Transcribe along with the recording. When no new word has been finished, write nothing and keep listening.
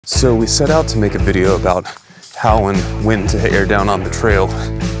So we set out to make a video about how and when to air down on the trail,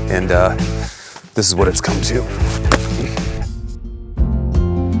 and this is what it's come to.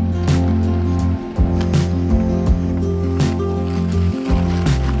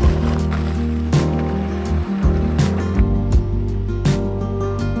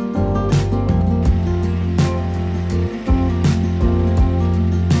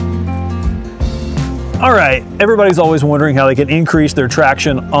 All right, everybody's always wondering how they can increase their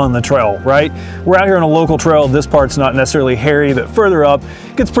traction on the trail, right? We're out here on a local trail. This part's not necessarily hairy, but further up,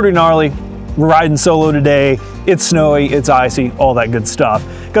 it gets pretty gnarly. We're riding solo today. It's snowy, it's icy, all that good stuff.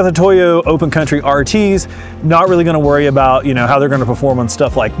 Got the Toyo Open Country RTs. Not really gonna worry about, how they're gonna perform on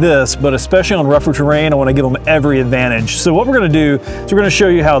stuff like this, but especially on rougher terrain, I wanna give them every advantage. So what we're gonna do is we're gonna show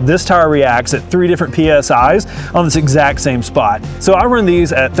you how this tire reacts at 3 different PSIs on this exact same spot. So I run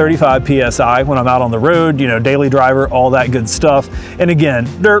these at 35 PSI when I'm out on the road, daily driver, all that good stuff. And again,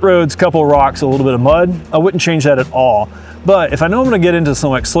 dirt roads, couple of rocks, a little bit of mud, I wouldn't change that at all. But if I know I'm gonna get into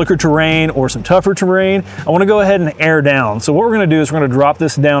some slicker terrain or some tougher terrain, I wanna go ahead and air down. So what we're gonna do is we're gonna drop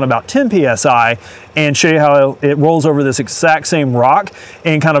this down about 10 PSI and show you how it rolls over this exact same rock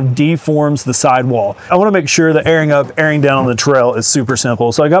and kind of deforms the sidewall. I wanna make sure that airing up, airing down on the trail is super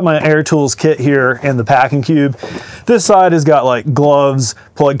simple. So I got my Air Tools kit here in the packing cube. This side has got gloves,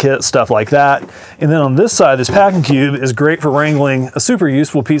 plug kits, stuff like that. And then on this side, this packing cube is great for wrangling a super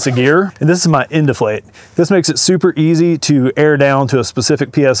useful piece of gear. And this is my end deflate. This makes it super easy to air down to a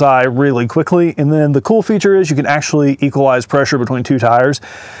specific PSI really quickly. And then the cool feature is you can actually equalize pressure between 2 tires.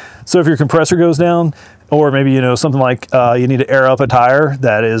 So if your compressor goes down, or maybe something like you need to air up a tire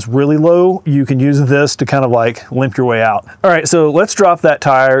that is really low, you can use this to kind of limp your way out. All right, so let's drop that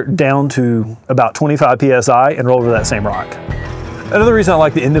tire down to about 25 PSI and roll over that same rock. Another reason I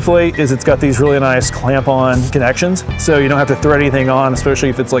like the end deflate is it's got these really nice clamp-on connections, so you don't have to thread anything on, especially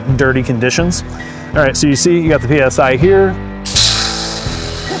if it's dirty conditions. All right, so you see you got the PSI here.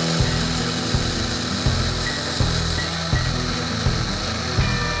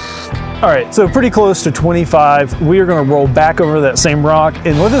 All right, so pretty close to 25. We are gonna roll back over that same rock,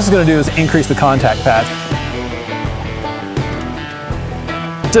 and what this is gonna do is increase the contact path.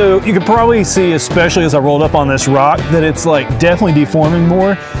 So you can probably see, especially as I rolled up on this rock, that it's definitely deforming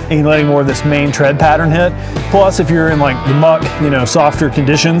more and letting more of this main tread pattern hit. Plus, if you're in the muck, softer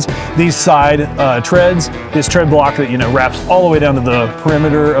conditions, these side treads, this tread block that wraps all the way down to the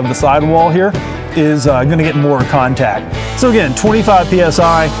perimeter of the sidewall here, is gonna get more contact. So again, 25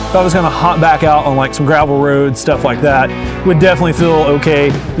 PSI, if I was gonna hop back out on some gravel roads, stuff like that, would definitely feel okay,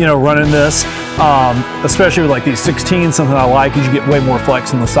 running this. Especially with these 16s, something I like is you get way more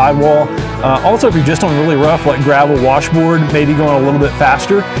flex in the sidewall. Also, if you're just on really rough gravel washboard, maybe going a little bit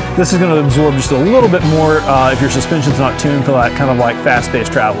faster, this is gonna absorb just a little bit more if your suspension's not tuned for that kind of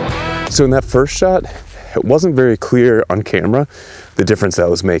fast-paced travel. So in that first shot, it wasn't very clear on camera, the difference that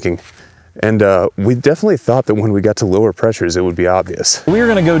was making. And we definitely thought that when we got to lower pressures, it would be obvious. We are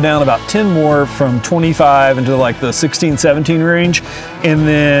gonna go down about 10 more from 25 into the 16, 17 range, and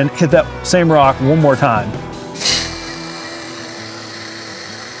then hit that same rock one more time.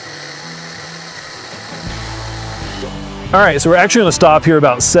 All right, so we're actually gonna stop here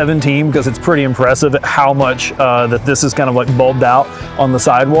about 17 because it's pretty impressive at how much that this is kind of bulbed out on the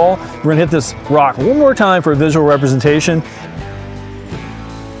sidewall. We're gonna hit this rock one more time for a visual representation.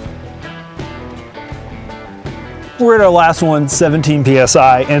 We're at our last one, 17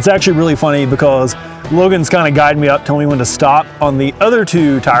 PSI, and it's actually really funny because Logan's kind of guiding me up, telling me when to stop. On the other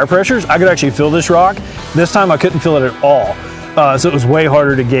 2 tire pressures, I could actually feel this rock. This time I couldn't feel it at all, so it was way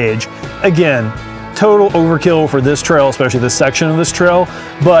harder to gauge. Again, total overkill for this trail, especially this section of this trail,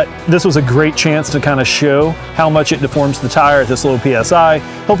 but this was a great chance to kind of show how much it deforms the tire at this low PSI,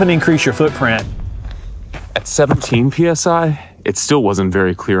 helping increase your footprint. At 17 PSI, it still wasn't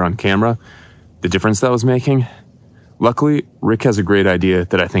very clear on camera, the difference that was making. Luckily, Rick has a great idea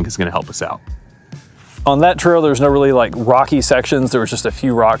that I think is gonna help us out. On that trail, there's no really rocky sections. There was just a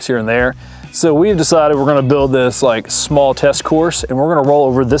few rocks here and there. So we've decided we're gonna build this small test course, and we're gonna roll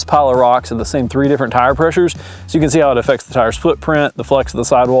over this pile of rocks at the same 3 different tire pressures, so you can see how it affects the tire's footprint, the flex of the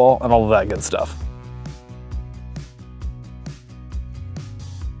sidewall, and all of that good stuff.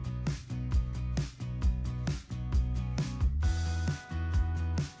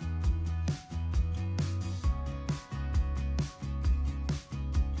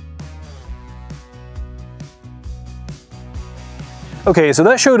 Okay, so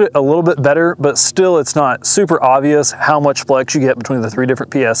that showed it a little bit better, but still it's not super obvious how much flex you get between the 3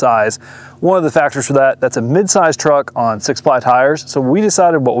 different PSIs. One of the factors for that, that's a mid-size truck on 6-ply tires, so we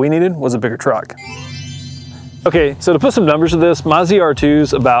decided what we needed was a bigger truck. Okay, so to put some numbers to this, my ZR2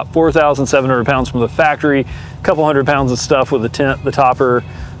 is about 4,700 pounds from the factory, a couple hundred pounds of stuff with the tent, the topper,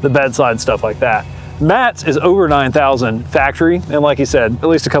 the bedside, stuff like that. Matt's is over 9,000 factory, and like he said, at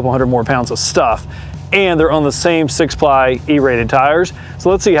least a couple hundred more pounds of stuff. And they're on the same 6-ply E-rated tires. So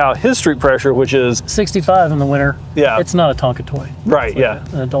let's see how his street pressure, which is 65 in the winter. Yeah. It's not a Tonka toy. Right, It's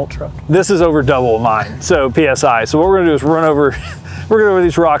like yeah. an adult truck. This is over double mine, so PSI. So what we're gonna do is run over, we're gonna go over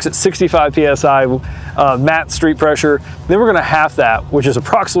these rocks at 65 PSI, Matt's street pressure. Then we're gonna half that, which is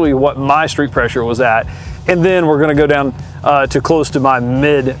approximately what my street pressure was at. And then we're gonna go down to close to my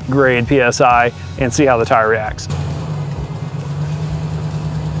mid-grade PSI and see how the tire reacts.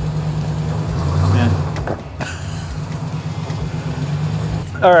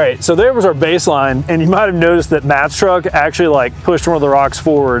 All right, so there was our baseline, and you might have noticed that Matt's truck actually like pushed one of the rocks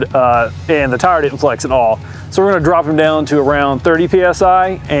forward and the tire didn't flex at all. So we're gonna drop him down to around 30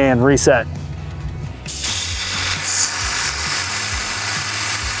 PSI and reset.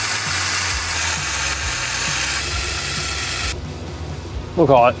 We'll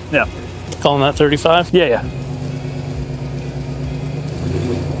call it, yeah. Calling that 35? Yeah, yeah.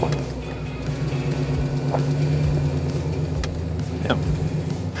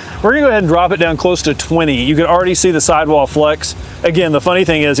 We're gonna go ahead and drop it down close to 20. You can already see the sidewall flex. Again, the funny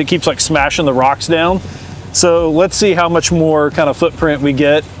thing is it keeps like smashing the rocks down. So let's see how much more kind of footprint we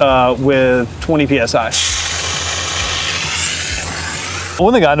get with 20 PSI.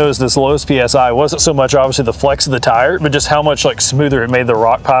 One thing I noticed this lowest PSI wasn't so much obviously the flex of the tire, but just how much like smoother it made the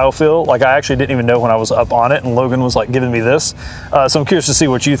rock pile feel. Like I actually didn't even know when I was up on it, and Logan was like giving me this. So I'm curious to see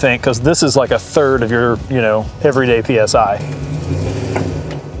what you think, because this is like a third of your, you know, everyday PSI.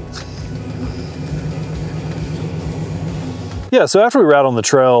 Yeah, so after we were out on the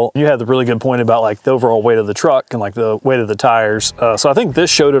trail, you had the really good point about like the overall weight of the truck and like the weight of the tires. So I think this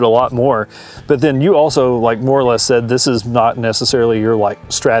showed it a lot more, but then you also like more or less said this is not necessarily your like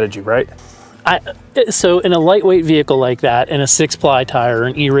strategy, right? So in a lightweight vehicle like that, in a 6-ply tire,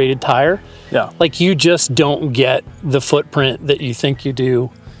 an E-rated tire, yeah, like you just don't get the footprint that you think you do.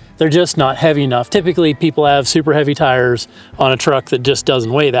 They're just not heavy enough. Typically people have super heavy tires on a truck that just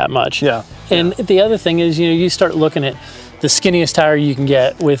doesn't weigh that much. Yeah. And the other thing is, you know, you start looking at the skinniest tire you can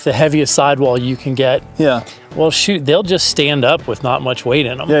get with the heaviest sidewall you can get. Yeah. Well, shoot, they'll just stand up with not much weight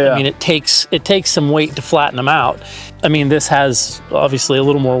in them. Yeah, yeah. I mean, it takes some weight to flatten them out. I mean, this has obviously a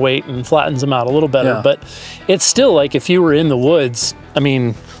little more weight and flattens them out a little better, Yeah. but it's still like if you were in the woods, I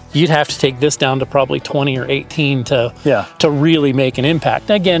mean, you'd have to take this down to probably 20 or 18 to really make an impact.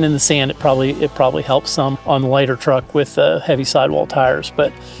 Again, in the sand, it probably helps some on the lighter truck with heavy sidewall tires,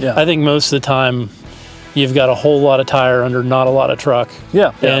 but Yeah. I think most of the time, you've got a whole lot of tire under not a lot of truck.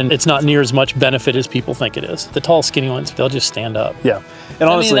 Yeah. And it's not near as much benefit as people think it is. The tall, skinny ones, they'll just stand up. Yeah. And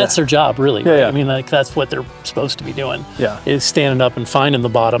honestly, I mean, that's their job, really. Yeah, Right? yeah. I mean, like that's what they're supposed to be doing. Yeah. Is standing up and finding the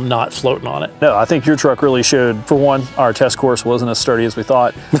bottom, not floating on it. No, I think your truck really showed, for one, our test course wasn't as sturdy as we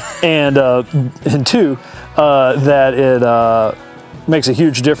thought, and two, that it makes a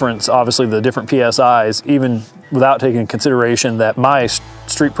huge difference, obviously, the different PSIs, even without taking into consideration that my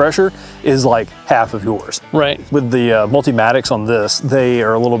street pressure is like half of yours. Right. With the Multimatics on this, they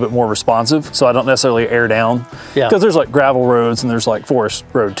are a little bit more responsive, so I don't necessarily air down. Yeah. Because there's like gravel roads and there's like forest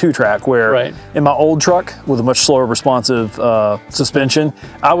road 2-track where Right. in my old truck with a much slower responsive suspension,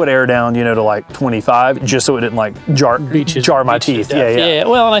 I would air down, you know, to like 25 just so it didn't like jar my teeth. Yeah.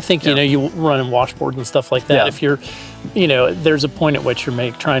 Well, and I think, you know, you run in washboards and stuff like that. Yeah. If you're, you know, there's a point at which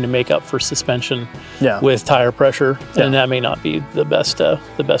you're trying to make up for suspension Yeah. with tire pressure, Yeah. and that may not be the best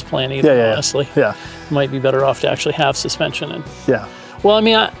plan either, honestly. Yeah. Might be better off to actually have suspension. And Yeah. well, I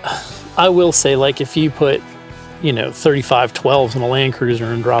mean, I will say, like, if you put, you know, 35 12s in a Land Cruiser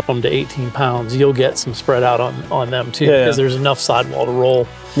and drop them to 18 pounds, you'll get some spread out on them too, because there's enough sidewall to roll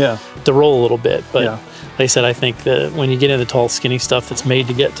a little bit. But like I said, I think that when you get into the tall, skinny stuff that's made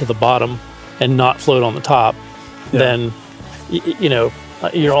to get to the bottom and not float on the top, then you know,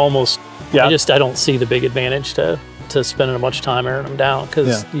 you're almost. I don't see the big advantage to spending much time airing them down,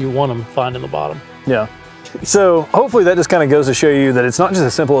 because you want them finding the bottom. Yeah. So hopefully that just kind of goes to show you that it's not just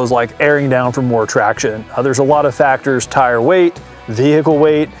as simple as like airing down for more traction. There's a lot of factors: tire weight, vehicle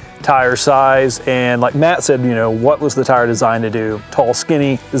weight, tire size, and like Matt said, you know, what was the tire designed to do? Tall,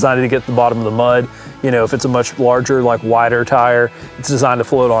 skinny, designed to get to the bottom of the mud. You know, if it's a much larger, like wider tire, it's designed to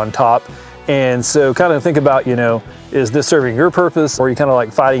float on top. And so kind of think about, you know, is this serving your purpose, or are you kind of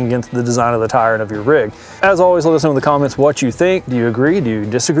like fighting against the design of the tire and of your rig? As always, let us know in the comments what you think. Do you agree? Do you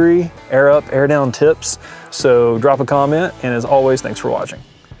disagree? Air up, air down tips. So drop a comment, and as always, thanks for watching.